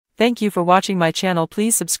Thank you for watching my channel.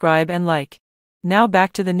 Please subscribe and like. Now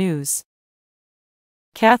back to the news.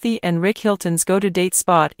 Kathy and Rick Hilton's go-to-date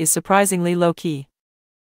spot is surprisingly low-key.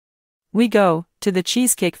 We go to the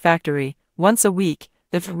Cheesecake Factory once a week,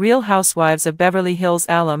 the Real Housewives of Beverly Hills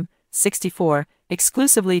alum, 64,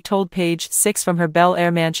 exclusively told Page 6 from her Bel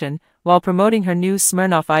Air mansion, while promoting her new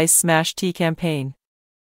Smirnoff Ice Smash Tea campaign.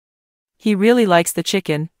 He really likes the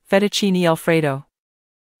chicken, fettuccine Alfredo.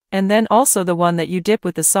 And then also the one that you dip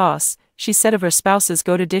with the sauce, she said of her spouse's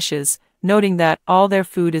go-to dishes, noting that all their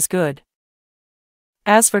food is good.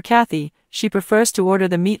 As for Kathy, she prefers to order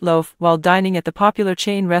the meatloaf while dining at the popular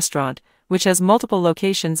chain restaurant, which has multiple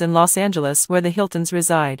locations in Los Angeles where the Hiltons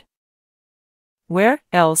reside. Where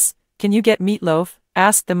else can you get meatloaf?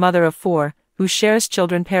 Asked the mother of four, who shares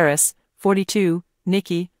children Paris, 42,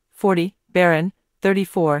 Nicky, 40, Barron,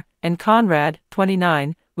 34, and Conrad,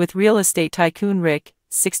 29, with real estate tycoon Rick,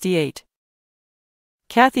 68.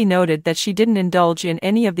 Kathy noted that she didn't indulge in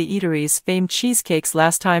any of the eatery's famed cheesecakes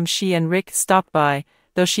last time she and Rick stopped by,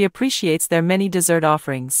 though she appreciates their many dessert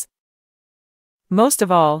offerings. Most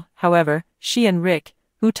of all, however, she and Rick,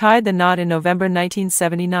 who tied the knot in November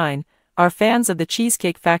 1979, are fans of the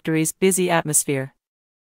Cheesecake Factory's busy atmosphere.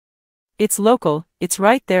 It's local, it's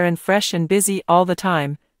right there and fresh and busy all the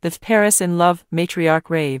time, the Paris in love matriarch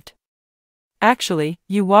raved. Actually,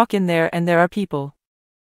 you walk in there and there are people.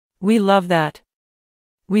 We love that.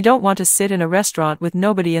 We don't want to sit in a restaurant with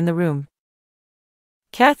nobody in the room.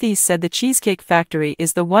 Kathy said the Cheesecake Factory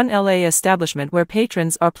is the one LA establishment where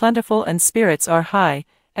patrons are plentiful and spirits are high,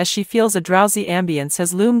 as she feels a drowsy ambience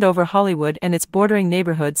has loomed over Hollywood and its bordering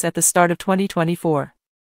neighborhoods at the start of 2024.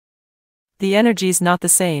 The energy's not the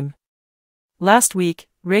same. Last week,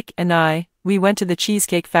 Rick and we went to the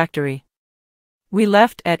Cheesecake Factory. We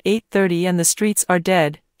left at 8:30 and the streets are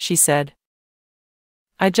dead, she said.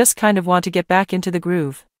 I just kind of want to get back into the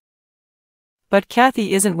groove. But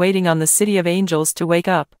Kathy isn't waiting on the City of Angels to wake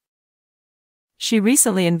up. She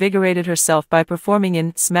recently invigorated herself by performing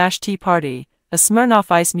in Smash Tea Party, a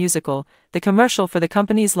Smirnoff Ice musical, the commercial for the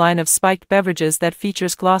company's line of spiked beverages that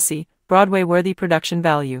features glossy, Broadway-worthy production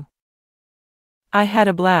value. I had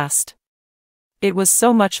a blast. It was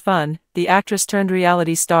so much fun, the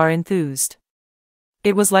actress-turned-reality star enthused.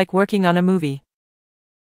 It was like working on a movie.